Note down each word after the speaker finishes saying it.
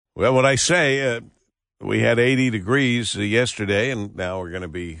Well, what I say, we had 80 degrees yesterday, and now we're going to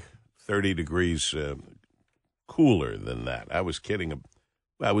be 30 degrees cooler than that. I was kidding.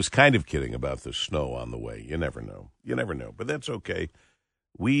 I was kind of kidding about the snow on the way. You never know. You never know. But that's okay.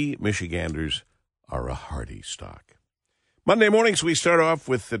 We Michiganders are a hardy stock. Monday mornings, we start off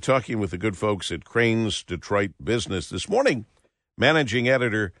with talking with the good folks at Crane's Detroit Business. This morning, managing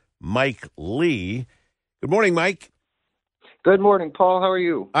editor Mike Lee. Good morning, Mike. Good morning, Paul. How are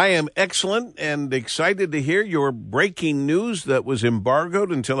you? I am excellent and excited to hear your breaking news that was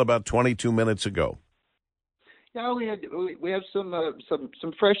embargoed until about 22 minutes ago. Yeah, we have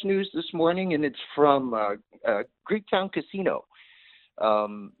some fresh news this morning, and it's from Greektown Casino.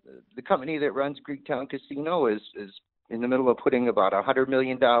 The company that runs Greektown Casino is in the middle of putting about $100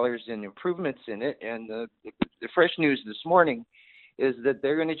 million in improvements in it, and the fresh news this morning is that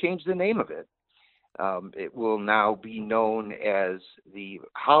they're going to change the name of it. It will now be known as the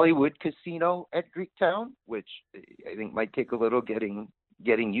Hollywood Casino at Greektown, which I think might take a little getting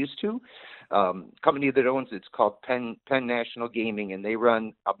used to. Company that owns it's called Penn National Gaming, and they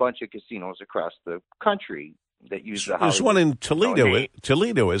run a bunch of casinos across the country that use the Hollywood. There's one in Toledo,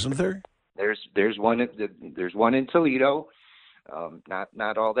 Toledo, isn't there? There's one in Toledo,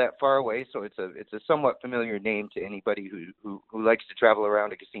 not all that far away. So it's a somewhat familiar name to anybody who likes to travel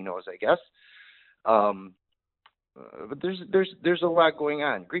around to casinos, I guess. But there's a lot going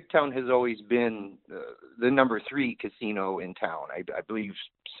on. Greektown has always been the number 3 casino in town. I believe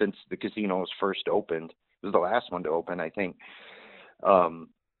since the casino was first opened. It was the last one to open, I think.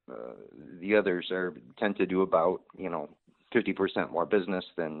 The others tend to do about 50% more business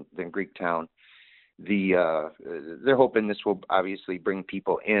than Greektown. They're hoping this will obviously bring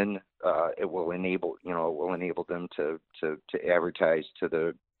people in. It will enable them to advertise to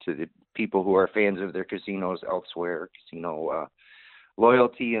the people who are fans of their casinos elsewhere. Casino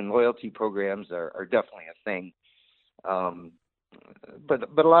loyalty programs are definitely a thing.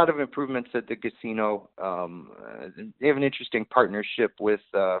 But a lot of improvements at the casino. They have an interesting partnership with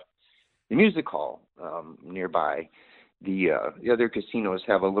the music hall nearby. The other casinos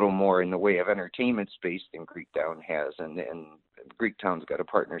have a little more in the way of entertainment space than Greektown has, and Greektown's got a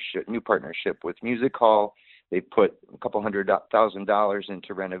new partnership with Music Hall. They put a couple $100,000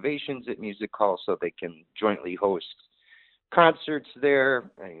 into renovations at Music Hall so they can jointly host concerts there,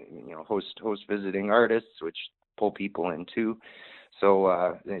 host visiting artists, which pull people in too.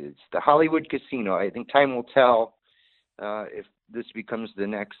 So it's the Hollywood Casino. I think time will tell if this becomes the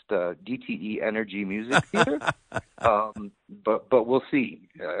next DTE Energy Music Theater. But we'll see.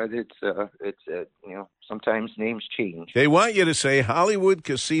 Sometimes names change. They want you to say Hollywood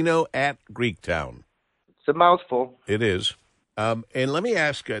Casino at Greektown. It's a mouthful. It is. And let me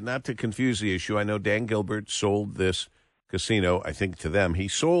ask, not to confuse the issue, I know Dan Gilbert sold this casino, I think, to them. He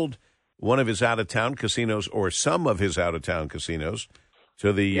sold one of his out-of-town casinos, or some of his out-of-town casinos,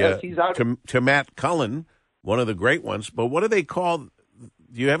 to to Matt Cullen, one of the great ones. But what do they call? Do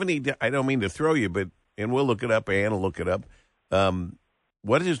you have any? I don't mean to throw you, and we'll look it up. Ann will look it up.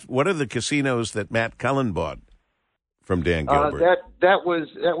 What are the casinos that Matt Cullen bought from Dan Gilbert? That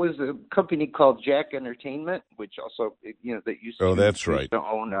was a company called Jack Entertainment, which also that used to. Oh, that's right. Used to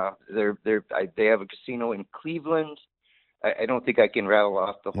own. They have a casino in Cleveland. I don't think I can rattle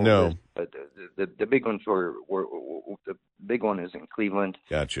off the whole list, but the big ones were the big one is in Cleveland.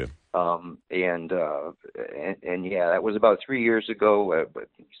 Gotcha. And yeah, that was about 3 years ago. But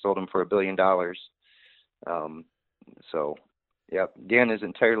he sold them for $1 billion. So, yeah,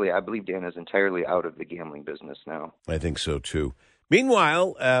 I believe Dan is entirely out of the gambling business now. I think so too.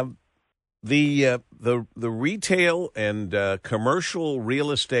 Meanwhile, the retail and commercial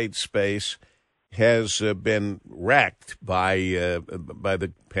real estate space has been wrecked by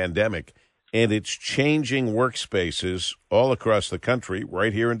the pandemic, and it's changing workspaces all across the country,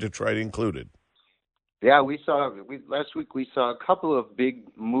 right here in Detroit included. Yeah, last week we saw a couple of big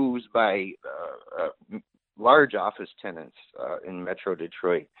moves by large office tenants in Metro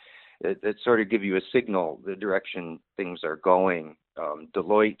Detroit that sort of give you a signal the direction things are going.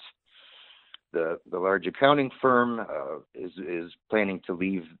 Deloitte, the large accounting firm, is planning to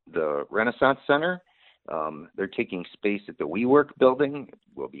leave the Renaissance Center. They're taking space at the WeWork building. It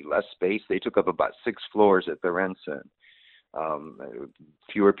will be less space. They took up about 6 floors at the Renson.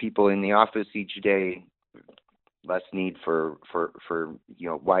 Fewer people in the office each day, less need for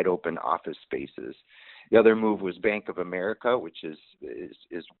wide open office spaces. The other move was Bank of America, which is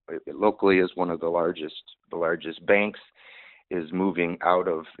locally is one of the largest banks, is moving out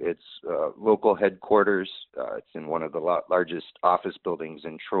of its local headquarters. It's in one of the largest office buildings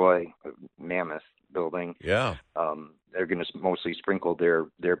in Troy, mammoth building. Yeah. They're going to mostly sprinkle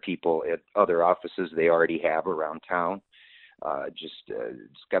their people at other offices they already have around town. Just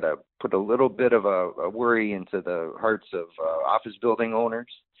got to put a little bit of a worry into the hearts of office building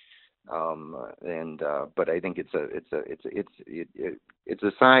owners. But I think it's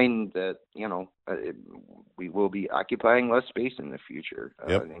a sign that we will be occupying less space in the future.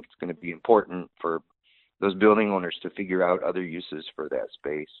 Yep. I think it's going to be important for those building owners to figure out other uses for that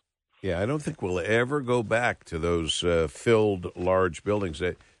space. Yeah, I don't think we'll ever go back to those filled large buildings.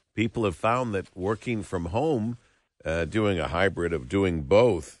 That people have found that working from home, doing a hybrid of doing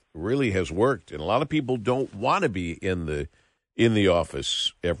both, really has worked, and a lot of people don't want to be in the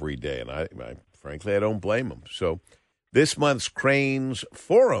office every day, and I frankly I don't blame them. So this month's Crain's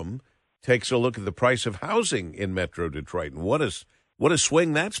Forum takes a look at the price of housing in Metro Detroit, and what a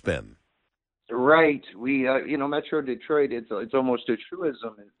swing that's been. Right. We, Metro Detroit, it's almost a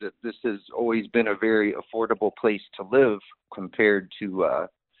truism that this has always been a very affordable place to live compared to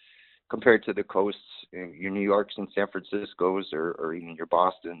the coasts, your New Yorks and San Franciscos, or even your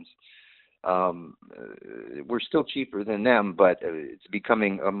Bostons. We're still cheaper than them, but it's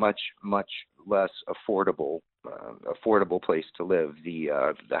becoming a much, much less affordable place to live.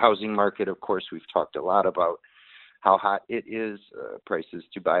 The housing market, of course, we've talked a lot about how hot it is. Prices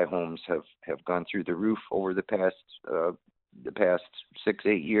to buy homes have gone through the roof over the past 6-8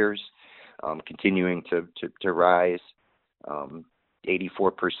 years, continuing to rise.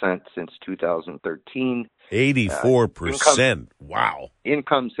 84% since 2013. 84%. Wow.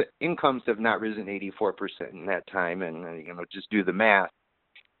 Incomes have not risen 84% in that time, and just do the math.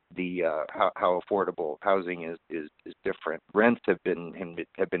 The how affordable housing is different. Rents have been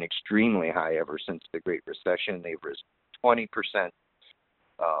extremely high ever since the Great Recession. They've risen 20%,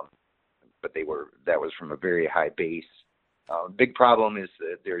 but that was from a very high base. Big problem is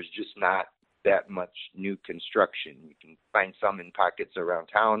that there's just not that much new construction. You can find some in pockets around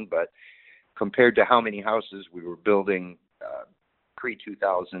town, but compared to how many houses we were building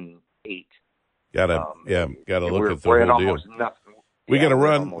pre-2008, gotta look at the we're whole at deal. almost nothing. We got to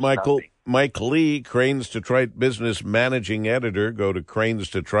run, Michael. Nothing. Mike Lee, Crain's Detroit Business Managing Editor. Go to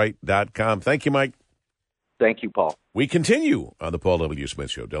crainsdetroit.com. Thank you, Mike. Thank you, Paul. We continue on the Paul W.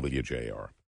 Smith Show, WJR.